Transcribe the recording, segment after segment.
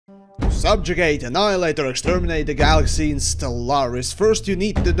subjugate, annihilate or exterminate the galaxy in Stellaris, first you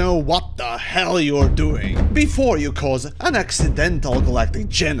need to know what the hell you're doing before you cause an accidental galactic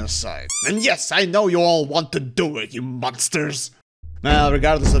genocide. And yes, I know you all want to do it, you monsters. Now,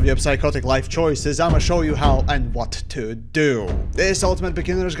 regardless of your psychotic life choices, I'ma show you how and what to do. This Ultimate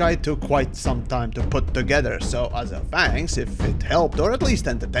Beginner's Guide took quite some time to put together, so as a thanks, if it helped or at least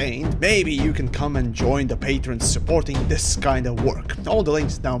entertained, maybe you can come and join the patrons supporting this kind of work. All the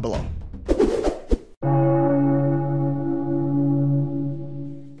links down below.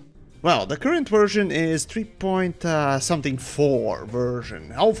 Well, the current version is 3.something4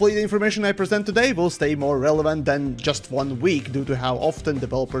 version. Hopefully the information I present today will stay more relevant than just 1 week due to how often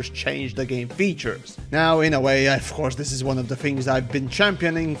developers change the game features. Now, in a way, of course, this is one of the things I've been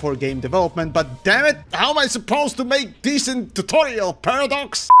championing for game development, but damn it, how am I supposed to make decent tutorial,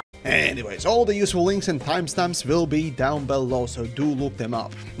 Paradox? Anyways, all the useful links and timestamps will be down below, so do look them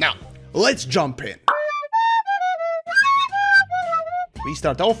up. Now, let's jump in. We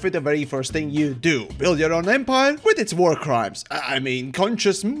start off with the very first thing you do. Build your own empire with its war crimes. I mean,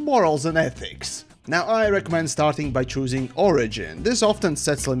 conscious morals and ethics. Now, I recommend starting by choosing origin. This often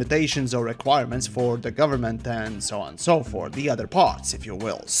sets limitations or requirements for the government and so on and so forth, the other parts, if you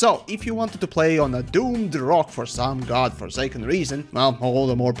will. So, if you wanted to play on a doomed rock for some godforsaken reason, well, all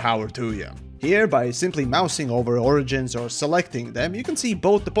the more power to you. Here, by simply mousing over origins or selecting them, you can see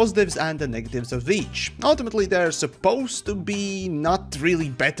both the positives and the negatives of each. Ultimately, they're supposed to be not really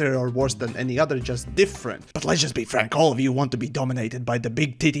better or worse than any other, just different. But let's just be frank, all of you want to be dominated by the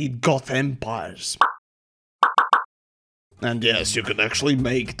big-titted goth empires. And yes, you can actually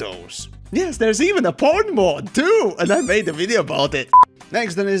make those. Yes, there's even a porn mod too, and I made a video about it.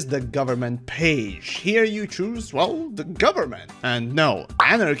 Next then is the government page. Here you choose, well, the government. And no,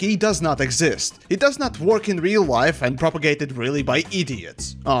 anarchy does not exist. It does not work in real life and propagated really by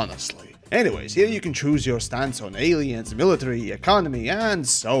idiots, honestly. Anyways, here you can choose your stance on aliens, military, economy, and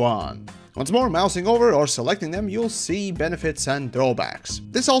so on. Once more, mousing over or selecting them, you'll see benefits and drawbacks.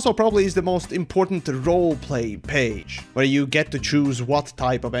 This also probably is the most important roleplay page, where you get to choose what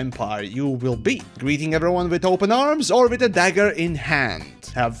type of empire you will be. Greeting everyone with open arms or with a dagger in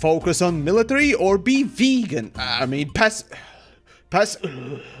hand. Have focus on military or be vegan. I mean,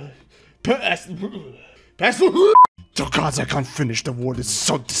 Oh gods, I can't finish the word, it's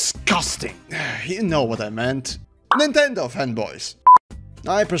so disgusting. You know what I meant. Nintendo fanboys.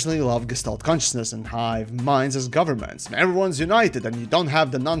 I personally love Gestalt consciousness and hive minds as governments. Everyone's united and you don't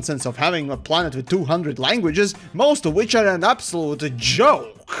have the nonsense of having a planet with 200 languages, most of which are an absolute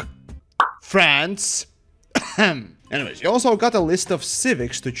joke. France. Anyways, you also got a list of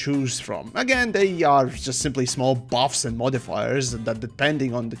civics to choose from. Again, they are just simply small buffs and modifiers that,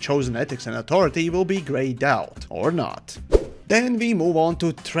 depending on the chosen ethics and authority, will be grayed out, or not. Then we move on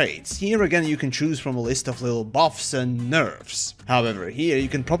to traits. Here again you can choose from a list of little buffs and nerfs. However, here you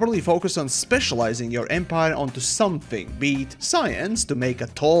can properly focus on specializing your empire onto something, be it science to make a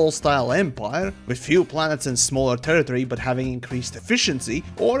tall style empire with few planets and smaller territory but having increased efficiency,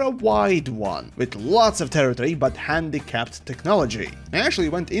 or a wide one with lots of territory but handicapped technology. I actually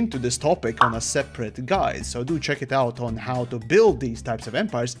went into this topic on a separate guide, so do check it out on how to build these types of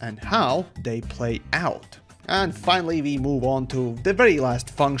empires and how they play out. And finally we move on to the very last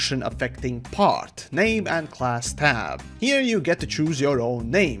function affecting part, name and class tab. Here you get to choose your own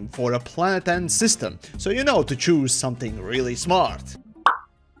name for a planet and system, so you know to choose something really smart.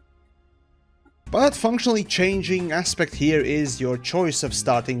 But functionally changing aspect here is your choice of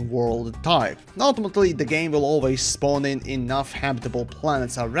starting world type. Ultimately, the game will always spawn in enough habitable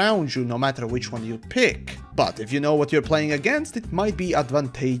planets around you no matter which one you pick. But if you know what you're playing against, it might be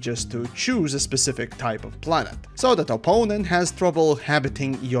advantageous to choose a specific type of planet, so that opponent has trouble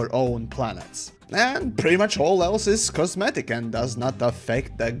habiting your own planets. And pretty much all else is cosmetic and does not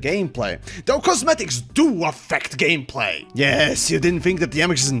affect the gameplay. Though cosmetics do affect gameplay! Yes, you didn't think that the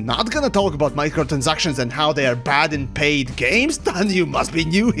MX is not gonna talk about microtransactions and how they are bad in paid games? Then you must be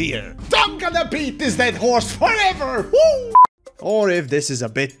new here! I'm gonna beat this dead horse forever! Woo! Or if this is a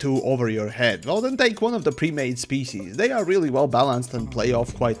bit too over your head, well then take one of the pre-made species. They are really well balanced and play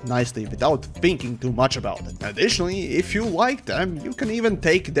off quite nicely without thinking too much about it. Additionally, if you like them, you can even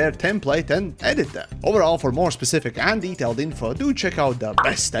take their template and edit them. Overall, for more specific and detailed info, do check out the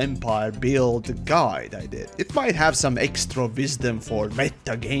Best Empire Build guide I did. It might have some extra wisdom for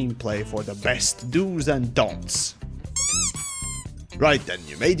meta gameplay for the best do's and don'ts. Right then,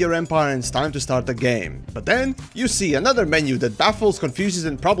 you made your empire and it's time to start the game. But then, you see another menu that baffles, confuses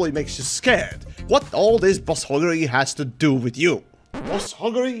and probably makes you scared. What all this boss hoggery has to do with you? Boss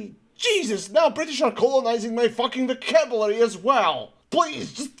hoggery? Jesus, now British are colonizing my fucking vocabulary as well!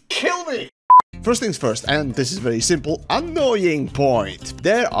 Please, just kill me! First things first, and this is very simple, annoying point.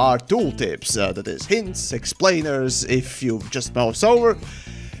 There are tooltips, that is hints, explainers, if you just mouse over.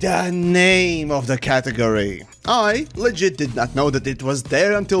 The name of the category. I legit did not know that it was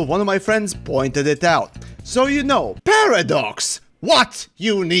there until one of my friends pointed it out. So you know, paradox, what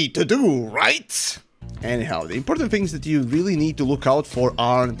you need to do, right? Anyhow, the important things that you really need to look out for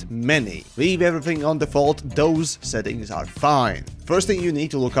aren't many. Leave everything on default, those settings are fine. First thing you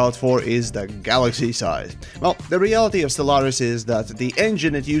need to look out for is the galaxy size. Well, the reality of Stellaris is that the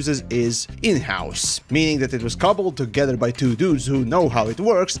engine it uses is in-house, meaning that it was cobbled together by two dudes who know how it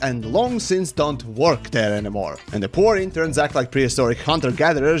works and long since don't work there anymore. And the poor interns act like prehistoric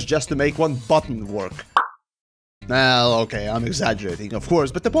hunter-gatherers just to make one button work. Well, okay, I'm exaggerating, of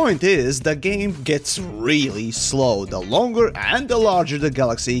course, but the point is, the game gets really slow the longer and the larger the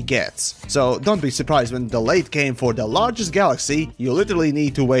galaxy gets. So don't be surprised when the late game for the largest galaxy, you literally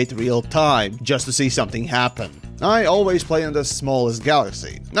need to wait real time just to see something happen. I always play on the smallest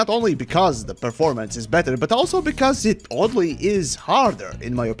galaxy, not only because the performance is better, but also because it oddly is harder,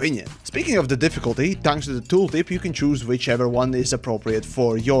 in my opinion. Speaking of the difficulty, thanks to the tooltip you can choose whichever one is appropriate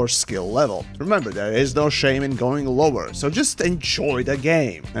for your skill level. Remember, there is no shame in going lower, so just enjoy the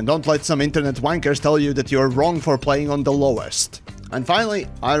game. And don't let some internet wankers tell you that you're wrong for playing on the lowest. And finally,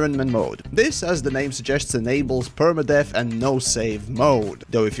 Ironman mode. This, as the name suggests, enables permadeath and no save mode.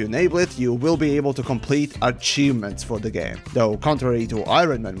 Though if you enable it, you will be able to complete achievements for the game. Though contrary to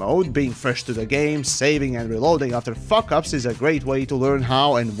Ironman mode, being fresh to the game, saving and reloading after fuck-ups is a great way to learn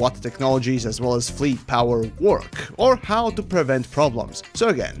how and what technologies as well as fleet power work, or how to prevent problems. So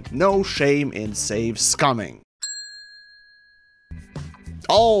again, no shame in save scumming.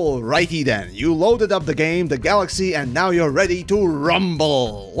 Alrighty then, you loaded up the game, the galaxy, and now you're ready to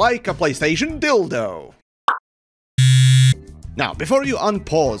rumble, like a PlayStation dildo. Now, before you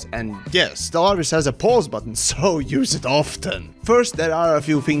unpause, and yes, Stellaris has a pause button, so use it often. First, there are a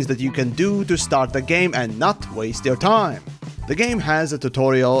few things that you can do to start the game and not waste your time. The game has a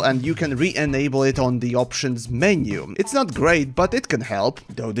tutorial and you can re-enable it on the options menu. It's not great, but it can help,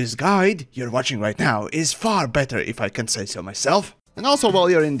 though this guide you're watching right now is far better if I can say so myself. And also, while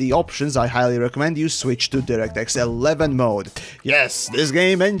you're in the options, I highly recommend you switch to DirectX 11 mode. Yes, this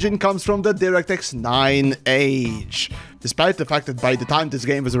game engine comes from the DirectX 9 age. Despite the fact that by the time this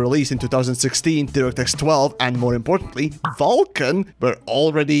game was released in 2016, DirectX 12 and more importantly, Vulkan were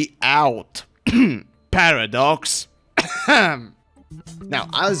already out. Paradox. Now,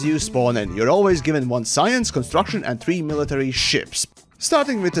 as you spawn in, you're always given 1 science, construction and 3 military ships.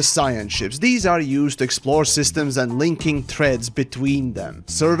 Starting with the science ships, these are used to explore systems and linking threads between them,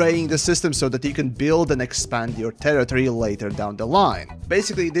 surveying the system so that you can build and expand your territory later down the line.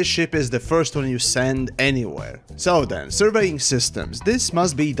 Basically, this ship is the first one you send anywhere. So then, surveying systems. This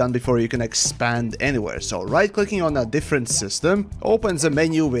must be done before you can expand anywhere, so right-clicking on a different system opens a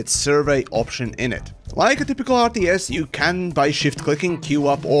menu with survey option in it. Like a typical RTS, you can, by shift-clicking, queue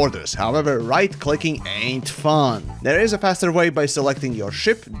up orders. However, right-clicking ain't fun. There is a faster way by selecting your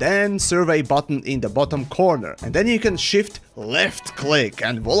ship, then survey button in the bottom corner, and then you can shift left-click,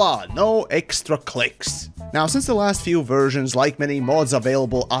 and voila, no extra clicks. Now, since the last few versions, like many mods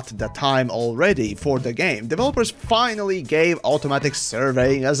available at the time already for the game, developers finally gave automatic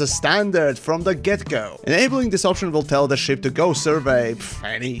surveying as a standard from the get-go. Enabling this option will tell the ship to go survey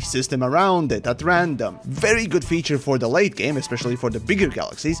any system around it at random. Very good feature for the late game, especially for the bigger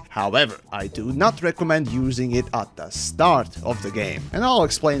galaxies. However, I do not recommend using it at the start of the game, and I'll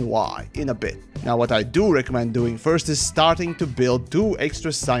explain why in a bit. Now, what I do recommend doing first is starting to build 2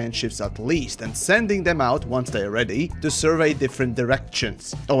 extra science ships at least, and sending them out once they're ready to survey different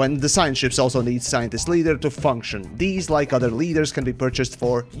directions. Oh, and the science ships also need scientist leader to function. These, like other leaders, can be purchased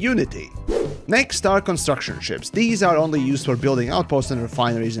for Unity. Next are construction ships. These are only used for building outposts and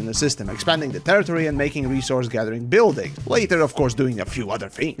refineries in the system, expanding the territory and making resource gathering buildings. Later, of course, doing a few other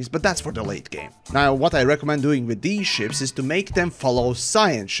things, but that's for the late game. Now, what I recommend doing with these ships is to make them follow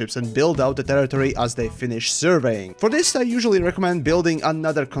science ships and build out the territory as they finish surveying. For this, I usually recommend building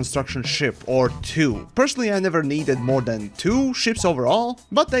another construction ship or 2. Personally, I never needed more than 2 ships overall,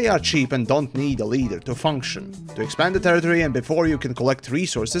 but they are cheap and don't need a leader to function. To expand the territory and before you can collect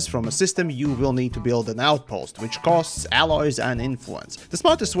resources from a system, you will need to build an outpost, which costs alloys and influence. The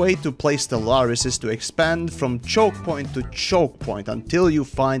smartest way to play Stellaris is to expand from choke point to choke point until you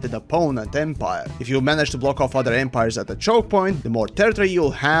find an opponent empire. If you manage to block off other empires at the choke point, the more territory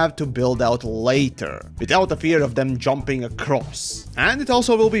you'll have to build out later, without the fear of them jumping across. And it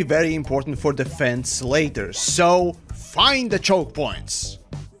also will be very important for defense later, so find the choke points.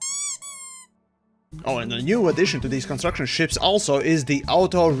 Oh, and a new addition to these construction ships also is the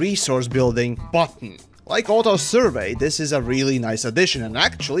auto resource building button. Like auto survey, this is a really nice addition and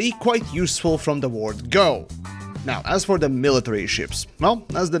actually quite useful from the word go. Now, as for the military ships, well,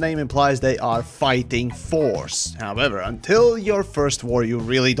 as the name implies, they are fighting force. However, until your first war, you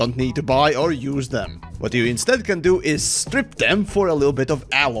really don't need to buy or use them. What you instead can do is strip them for a little bit of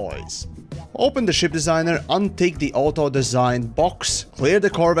alloys. Open the ship designer, untick the auto design box, clear the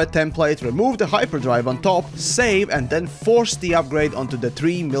Corvette template, remove the hyperdrive on top, save, and then force the upgrade onto the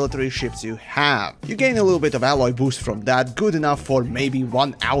 3 military ships you have. You gain a little bit of alloy boost from that, good enough for maybe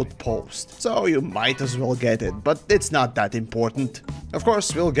 1 outpost. So you might as well get it, but it's not that important. Of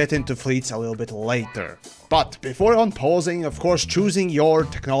course, we'll get into fleets a little bit later. But before unpausing, of course, choosing your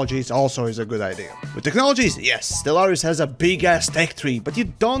technologies also is a good idea. With technologies, yes, Stellaris has a big-ass tech tree, but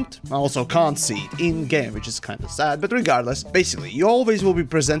you also can't see it in-game, which is kinda sad, but regardless, basically, you always will be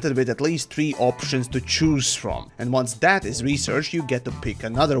presented with at least 3 options to choose from, and once that is researched, you get to pick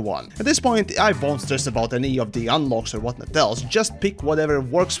another one. At this point, I won't stress about any of the unlocks or whatnot else, just pick whatever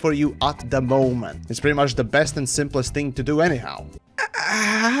works for you at the moment. It's pretty much the best and simplest thing to do anyhow.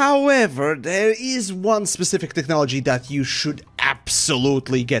 However, there is one specific technology that you should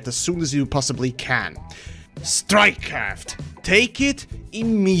absolutely get as soon as you possibly can. Strikecraft. Take it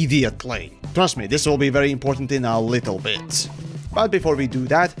immediately. Trust me, this will be very important in a little bit. But before we do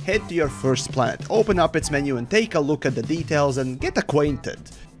that, head to your first planet, open up its menu and take a look at the details and get acquainted.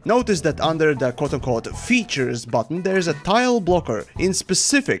 Notice that under the quote-unquote features button there's a tile blocker in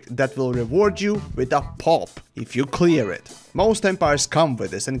specific that will reward you with a pop if you clear it. Most empires come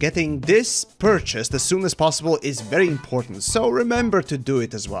with this, and getting this purchased as soon as possible is very important, so remember to do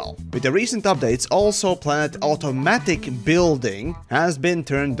it as well. With the recent updates, also planet automatic building has been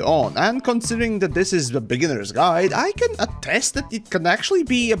turned on, and considering that this is a beginner's guide, I can attest that it can actually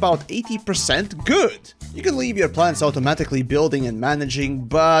be about 80% good. You can leave your planets automatically building and managing,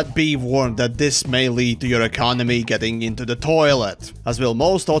 but be warned that this may lead to your economy getting into the toilet, as will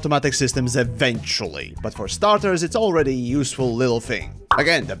most automatic systems eventually. But for starters, it's already a useful little thing.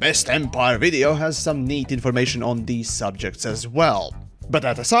 Again, the best empire video has some neat information on these subjects as well. But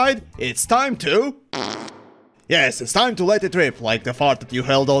that aside, it's time to... Yes, it's time to let it rip, like the fart that you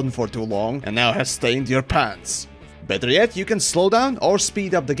held on for too long and now has stained your pants. Better yet, you can slow down or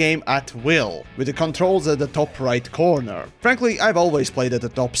speed up the game at will, with the controls at the top right corner. Frankly, I've always played at the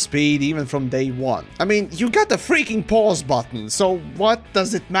top speed, even from day one. I mean, you got the freaking pause button, so what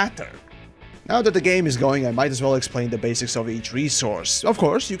does it matter? Now that the game is going, I might as well explain the basics of each resource. Of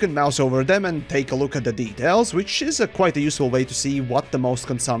course, you can mouse over them and take a look at the details, which is quite a useful way to see what the most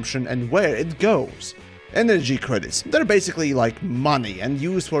consumption and where it goes. Energy credits. They're basically like money and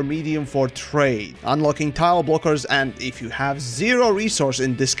used for medium for trade, unlocking tile blockers, and if you have 0 resource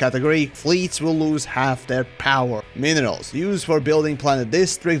in this category, fleets will lose half their power. Minerals, used for building planet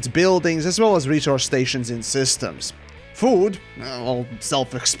districts, buildings, as well as resource stations in systems. Food, well,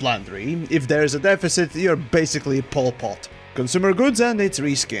 self-explanatory. If there's a deficit, you're basically Pol Pot. Consumer goods and its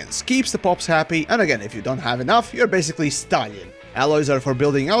reskins. Keeps the pops happy, and again, if you don't have enough, you're basically Stalin. Alloys are for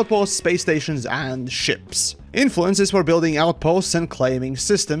building outposts, space stations, and ships. Influence is for building outposts and claiming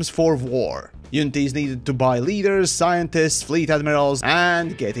systems for war. Unity is needed to buy leaders, scientists, fleet admirals,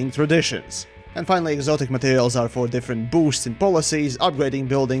 and getting traditions. And finally, exotic materials are for different boosts in policies, upgrading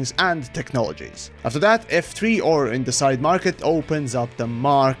buildings, and technologies. After that, F3 or in the side market opens up the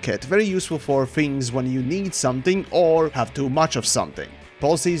market, very useful for things when you need something or have too much of something.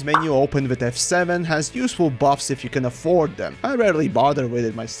 Policies menu open with F7 has useful buffs if you can afford them. I rarely bother with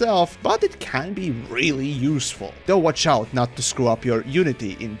it myself, but it can be really useful. Though watch out not to screw up your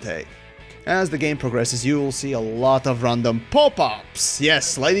Unity intake. As the game progresses, you will see a lot of random pop-ups.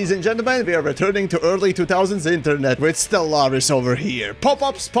 Yes, ladies and gentlemen, we are returning to early 2000s internet with Stellaris over here.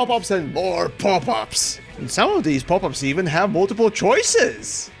 Pop-ups, pop-ups, and more pop-ups. And some of these pop-ups even have multiple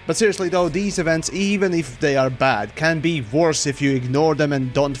choices. But seriously though, these events, even if they are bad, can be worse if you ignore them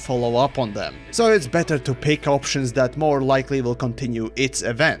and don't follow up on them. So it's better to pick options that more likely will continue its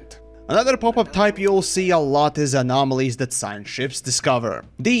event. Another pop-up type you'll see a lot is anomalies that science ships discover.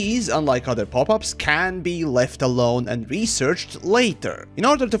 These, unlike other pop-ups, can be left alone and researched later. In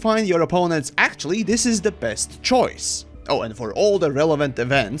order to find your opponents, actually this is the best choice. Oh, and for all the relevant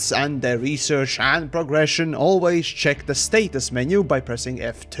events and their research and progression, always check the status menu by pressing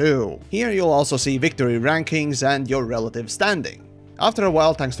F2. Here you'll also see victory rankings and your relative standing. After a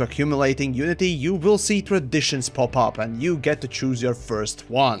while, thanks to accumulating Unity, you will see traditions pop up and you get to choose your first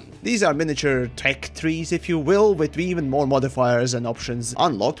one. These are miniature tech trees, if you will, with even more modifiers and options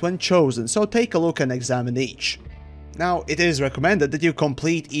unlocked when chosen, so take a look and examine each. Now, it is recommended that you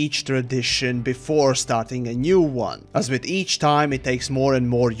complete each tradition before starting a new one, as with each time it takes more and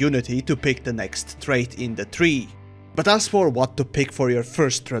more unity to pick the next trait in the tree. But as for what to pick for your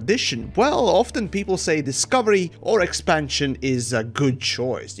first tradition, well, often people say Discovery or Expansion is a good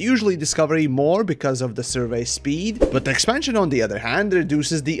choice. Usually Discovery more because of the survey speed, but Expansion on the other hand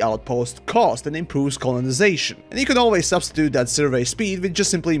reduces the outpost cost and improves colonization. And you can always substitute that survey speed with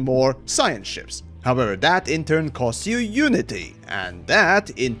just simply more science ships. However, that in turn costs you unity, and that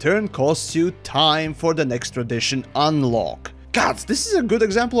in turn costs you time for the next tradition unlock. Gods, this is a good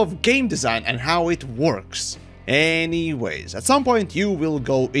example of game design and how it works. Anyways, at some point you will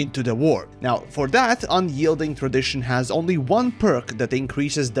go into the war. Now, for that, Unyielding Tradition has only one perk that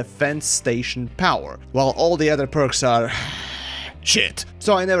increases defense station power, while all the other perks are shit.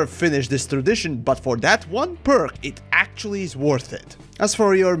 So I never finished this tradition, but for that one perk, it actually is worth it. As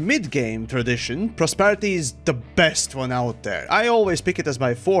for your mid-game tradition, Prosperity is the best one out there. I always pick it as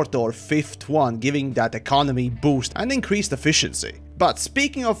my 4th or 5th one, giving that economy boost and increased efficiency. But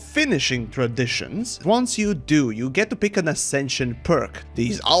speaking of finishing traditions, once you do, you get to pick an Ascension perk.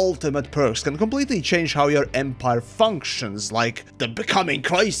 These ultimate perks can completely change how your empire functions, like the Becoming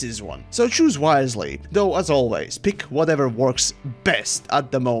Crisis one. So choose wisely, though as always, pick whatever works best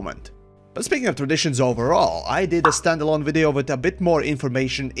at the moment. But speaking of traditions overall, I did a standalone video with a bit more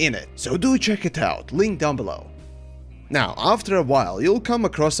information in it, so do check it out, link down below. Now, after a while, you'll come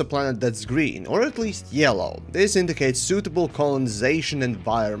across a planet that's green, or at least yellow. This indicates suitable colonization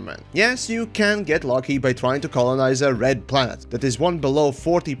environment. Yes, you can get lucky by trying to colonize a red planet that is one below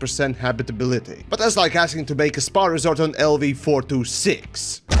 40% habitability. But that's like asking to make a spa resort on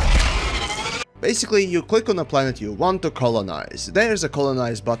LV-426. Basically, you click on a planet you want to colonize. There's a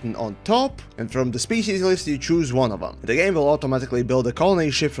colonize button on top, and from the species list you choose one of them. The game will automatically build a colony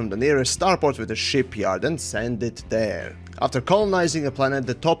ship from the nearest starport with a shipyard and send it there. After colonizing a planet,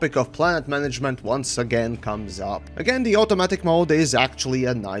 the topic of planet management once again comes up. Again, the automatic mode is actually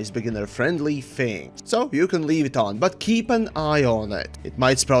a nice beginner-friendly thing, so you can leave it on, but keep an eye on it. It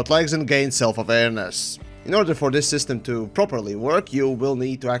might sprout legs and gain self-awareness. In order for this system to properly work, you will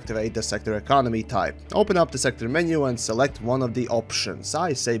need to activate the sector economy type. Open up the sector menu and select one of the options.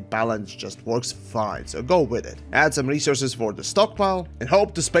 I say balance just works fine, so go with it. Add some resources for the stockpile, and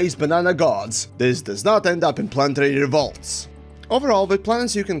hope to space banana gods this does not end up in planetary revolts. Overall, with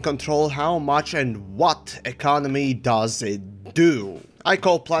planets you can control how much and what economy does it do. I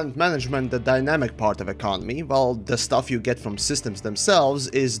call planet management the dynamic part of economy, while the stuff you get from systems themselves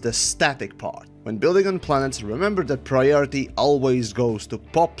is the static part. When building on planets, remember that priority always goes to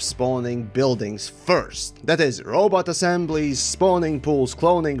pop spawning buildings first. That is, robot assemblies, spawning pools,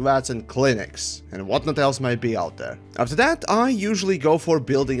 cloning vats and clinics, and whatnot else might be out there. After that, I usually go for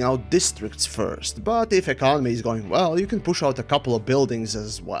building out districts first, but if economy is going well, you can push out a couple of buildings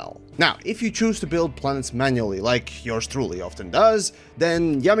as well. Now, if you choose to build planets manually, like yours truly often does,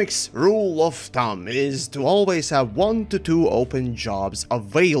 then Yamik's rule of thumb is to always have 1 to 2 open jobs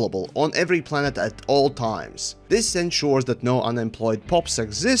available on every planet at all times. This ensures that no unemployed pops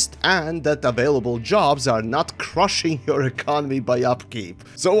exist and that available jobs are not crushing your economy by upkeep.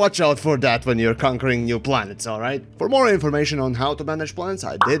 So watch out for that when you're conquering new planets, alright? For more information on how to manage planets,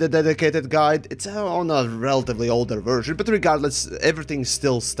 I did a dedicated guide. It's on a relatively older version, but regardless, everything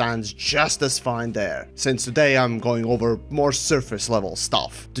still stands just as fine there. Since today I'm going over more surface level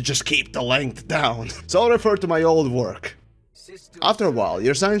stuff to just keep the length down. So I'll refer to my old work. After a while,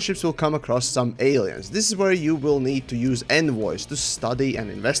 your science ships will come across some aliens. This is where you will need to use envoys to study and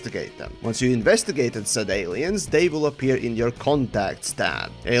investigate them. Once you investigated said aliens, they will appear in your contacts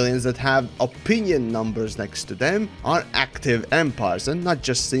tab. Aliens that have opinion numbers next to them are active empires and not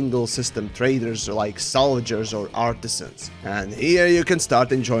just single system traders like salvagers or artisans. And here you can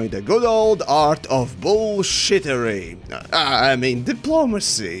start enjoying the good old art of bullshittery. I mean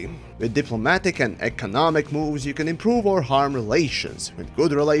diplomacy. With diplomatic and economic moves, you can improve or harm relations. With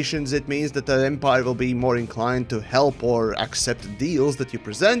good relations, it means that the empire will be more inclined to help or accept deals that you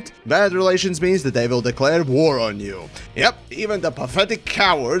present. Bad relations means that they will declare war on you. Yep, even the pathetic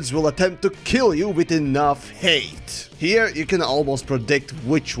cowards will attempt to kill you with enough hate. Here, you can almost predict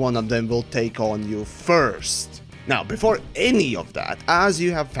which one of them will take on you first. Now, before any of that, as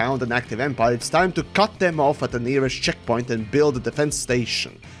you have found an active empire, it's time to cut them off at the nearest checkpoint and build a defense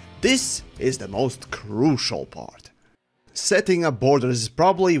station. This is the most crucial part. Setting up borders is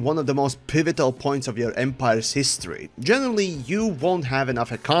probably one of the most pivotal points of your empire's history. Generally, you won't have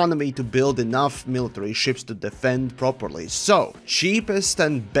enough economy to build enough military ships to defend properly, so cheapest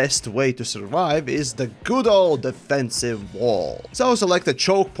and best way to survive is the good old defensive wall. So select the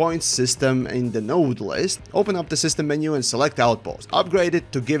choke point system in the node list, open up the system menu and select outpost. Upgrade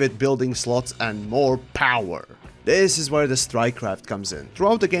it to give it building slots and more power. This is where the Strikecraft comes in.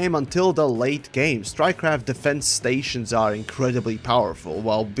 Throughout the game until the late game, Strikecraft defense stations are incredibly powerful,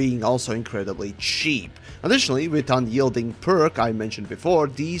 while being also incredibly cheap. Additionally, with unyielding perk I mentioned before,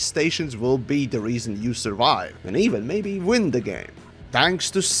 these stations will be the reason you survive, and even maybe win the game.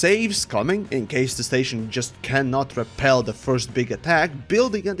 Thanks to saves coming, in case the station just cannot repel the first big attack,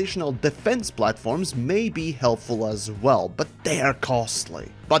 building additional defense platforms may be helpful as well, but they are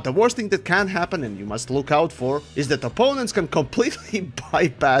costly. But the worst thing that can happen, and you must look out for, is that opponents can completely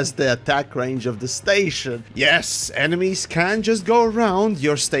bypass the attack range of the station. Yes, enemies can just go around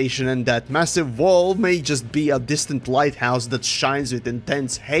your station, and that massive wall may just be a distant lighthouse that shines with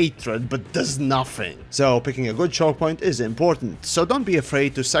intense hatred but does nothing. So picking a good choke point is important, so don't be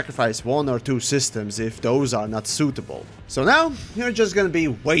afraid to sacrifice one or two systems if those are not suitable. So now, you're just gonna be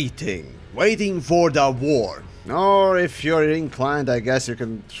waiting for the war. Or if you're inclined, I guess you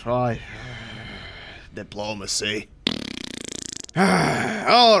can try diplomacy.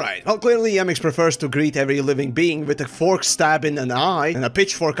 Alright, well clearly MX prefers to greet every living being with a fork stab in an eye and a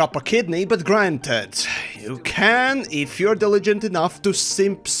pitchfork up a kidney, but granted, you can if you're diligent enough to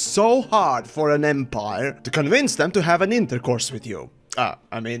simp so hard for an empire to convince them to have an intercourse with you.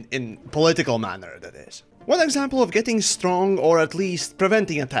 I mean, in political manner, that is. One example of getting strong, or at least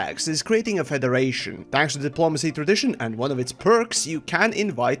preventing attacks, is creating a federation. Thanks to the diplomacy tradition and one of its perks, you can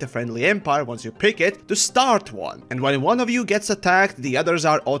invite a friendly empire once you pick it to start one. And when one of you gets attacked, the others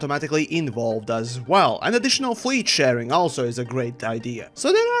are automatically involved as well. And additional fleet sharing also is a great idea.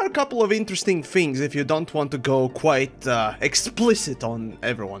 So there are a couple of interesting things if you don't want to go quite explicit on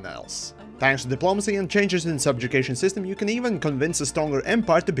everyone else. Thanks to diplomacy and changes in the subjugation system, you can even convince a stronger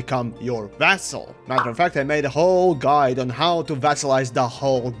empire to become your vassal. Matter of fact, I made a whole guide on how to vassalize the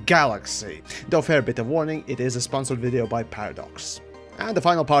whole galaxy. Though fair bit of warning, it is a sponsored video by Paradox. And the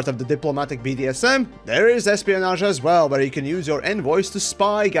final part of the diplomatic BDSM, there is espionage as well, where you can use your envoys to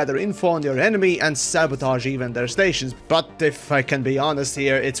spy, gather info on your enemy, and sabotage even their stations. But if I can be honest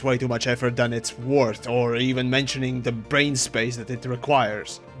here, it's way too much effort than it's worth, or even mentioning the brain space that it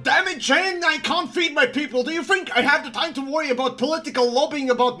requires. Damn it, Jane, I can't feed my people. Do you think I have the time to worry about political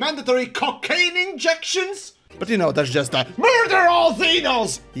lobbying about mandatory cocaine injections? But you know, that's just a murder all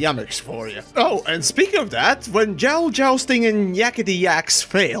Xenos yummicks for you. Oh, and speaking of that, when jousting and yakety yaks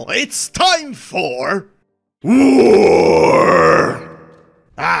fail, it's time for war!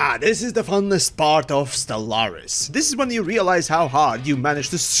 This is the funnest part of Stellaris. This is when you realize how hard you managed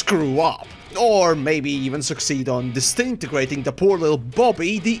to screw up. Or maybe even succeed on disintegrating the poor little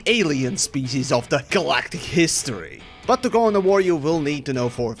Bobby, the alien species of the galactic history. But to go on a war you will need to know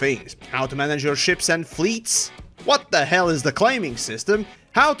 4 things. How to manage your ships and fleets, what the hell is the claiming system,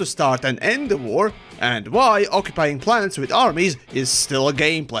 how to start and end the war, and why occupying planets with armies is still a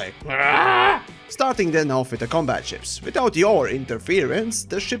gameplay. Starting then off with the combat ships. Without your interference,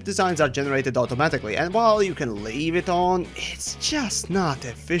 the ship designs are generated automatically, and while you can leave it on, it's just not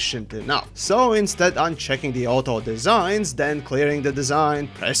efficient enough. So instead unchecking the auto designs, then clearing the design,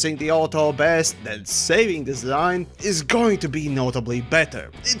 pressing the auto best, then saving the design is going to be notably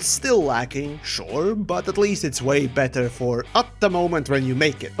better. It's still lacking, sure, but at least it's way better for at the moment when you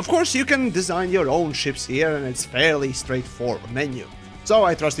make it. Of course, you can design your own ships here and it's fairly straightforward menu. So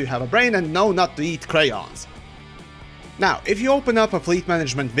I trust you have a brain and know not to eat crayons. Now, if you open up a fleet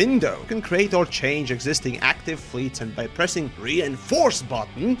management window, you can create or change existing active fleets, and by pressing reinforce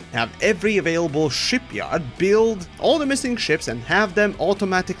button, have every available shipyard build all the missing ships and have them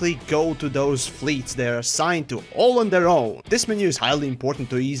automatically go to those fleets they're assigned to, all on their own. This menu is highly important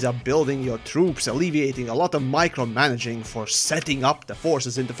to ease up building your troops, alleviating a lot of micromanaging for setting up the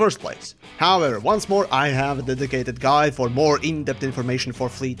forces in the first place. However, once more, I have a dedicated guide for more in-depth information for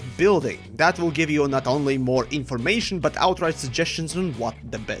fleet building. That will give you not only more information, but outright suggestions on what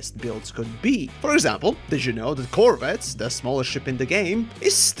the best builds could be. For example, did you know that Corvettes, the smallest ship in the game,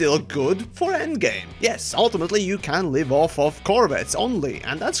 is still good for endgame? Yes, ultimately you can live off of Corvettes only,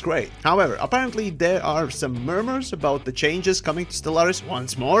 and that's great. However, apparently there are some murmurs about the changes coming to Stellaris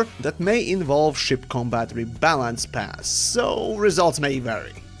once more that may involve ship combat rebalance paths, so results may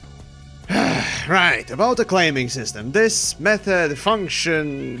vary. Right, about the claiming system. This method,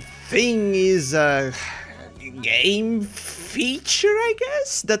 function, thing is game feature, I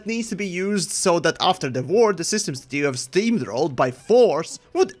guess, that needs to be used so that after the war, the systems that you have steamrolled by force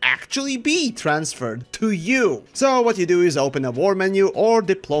would actually be transferred to you. So what you do is open a war menu or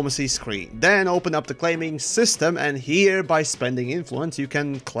diplomacy screen, then open up the claiming system, and here by spending influence you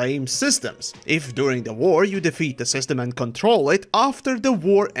can claim systems. If during the war you defeat the system and control it, after the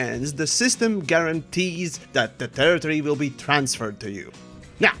war ends, the system guarantees that the territory will be transferred to you.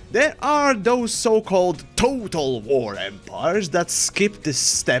 Now, there are those so-called total war empires that skip this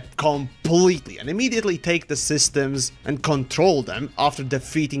step completely and immediately take the systems and control them after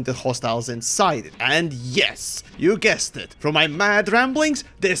defeating the hostiles inside it. And yes, you guessed it, from my mad ramblings,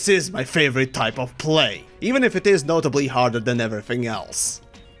 this is my favorite type of play, even if it is notably harder than everything else.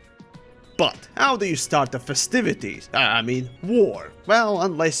 But how do you start the festivities? I mean, war. Well,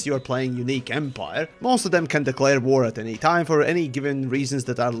 unless you're playing Unique Empire, most of them can declare war at any time for any given reasons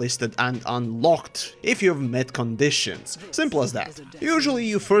that are listed and unlocked, if you've met conditions. Simple as that. Usually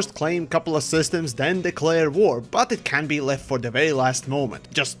you first claim a couple of systems, then declare war, but it can be left for the very last moment.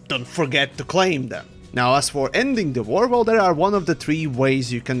 Just don't forget to claim them. Now, as for ending the war, well, there are one of the three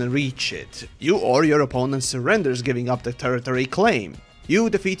ways you can reach it. You or your opponent surrenders, giving up the territory claim.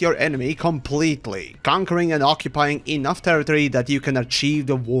 You defeat your enemy completely, conquering and occupying enough territory that you can achieve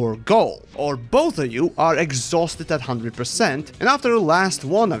the war goal. Or both of you are exhausted at 100%, and after the last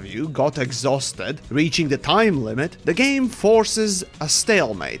one of you got exhausted, reaching the time limit, the game forces a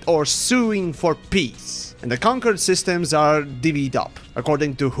stalemate, or suing for peace. And the conquered systems are divvied up,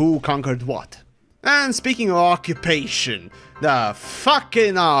 according to who conquered what. And speaking of occupation, the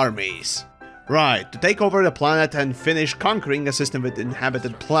fucking armies. Right, to take over the planet and finish conquering a system with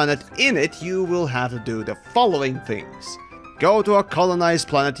inhabited planet in it, you will have to do the following things. Go to a colonized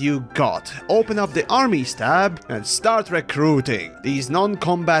planet you got, open up the armies tab, and start recruiting. These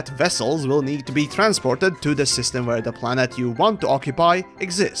non-combat vessels will need to be transported to the system where the planet you want to occupy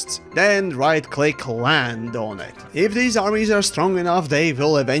exists. Then right-click land on it. If these armies are strong enough, they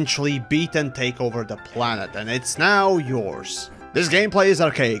will eventually beat and take over the planet, and it's now yours. This gameplay is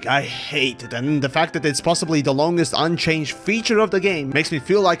archaic, I hate it, and the fact that it's possibly the longest unchanged feature of the game makes me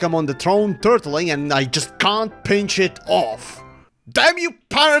feel like I'm on the throne turtling and I just can't pinch it off. Damn you,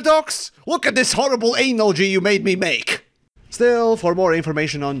 Paradox! Look at this horrible analogy you made me make! Still, for more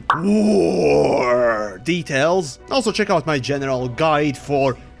information on war details, also check out my general guide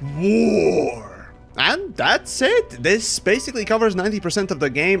for war. And that's it! This basically covers 90% of the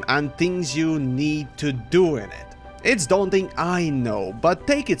game and things you need to do in it. It's daunting, I know, but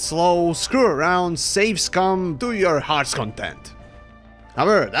take it slow, screw around, save scum, do your heart's content.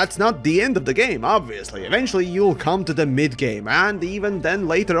 However, that's not the end of the game, obviously. Eventually you'll come to the mid-game, and even then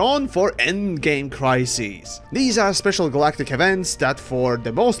later on for endgame crises. These are special galactic events that for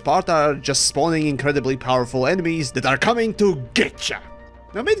the most part are just spawning incredibly powerful enemies that are coming to get ya.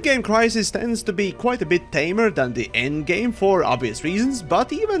 Now, mid-game crisis tends to be quite a bit tamer than the endgame for obvious reasons,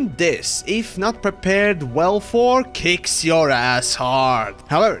 but even this, if not prepared well for, kicks your ass hard.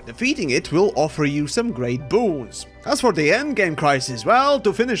 However, defeating it will offer you some great boons. As for the endgame crisis, well,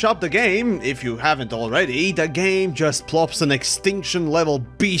 to finish up the game, if you haven't already, the game just plops an extinction-level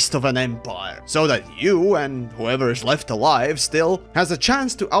beast of an empire, so that you, and whoever is left alive still, has a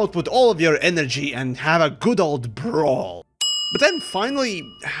chance to output all of your energy and have a good old brawl. But then finally,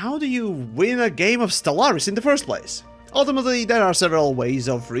 how do you win a game of Stellaris in the first place? Ultimately, there are several ways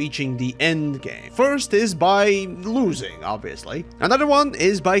of reaching the end game. First is by losing, obviously. Another one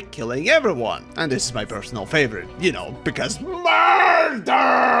is by killing everyone. And this is my personal favorite, you know, because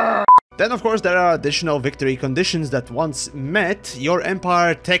murder! Then of course there are additional victory conditions that once met, your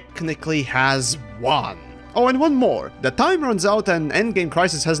empire technically has won. Oh, and one more. The time runs out and endgame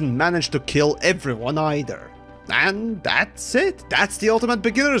crisis hasn't managed to kill everyone either. And that's it. That's the ultimate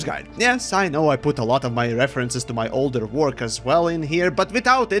beginner's guide. Yes, I know I put a lot of my references to my older work as well in here, but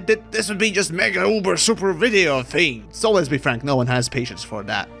without it, this would be just mega uber super video thing. So let's be frank, no one has patience for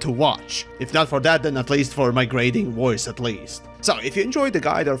that to watch. If not for that, then at least for my grading voice at least. So if you enjoyed the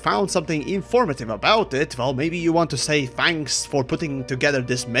guide or found something informative about it, well, maybe you want to say thanks for putting together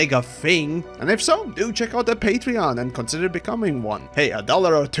this mega thing. And if so, do check out the Patreon and consider becoming one. Hey, $1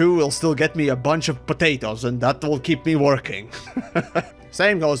 or $2 will still get me a bunch of potatoes and that will keep me working.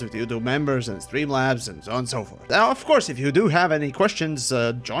 Same goes with YouTube members and Streamlabs and so on and so forth. Now, of course, if you do have any questions,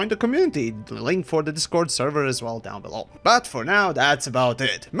 join the community. The link for the Discord server is well down below. But for now, that's about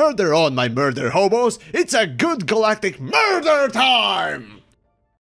it. Murder on, my murder hobos! It's a good galactic murder time!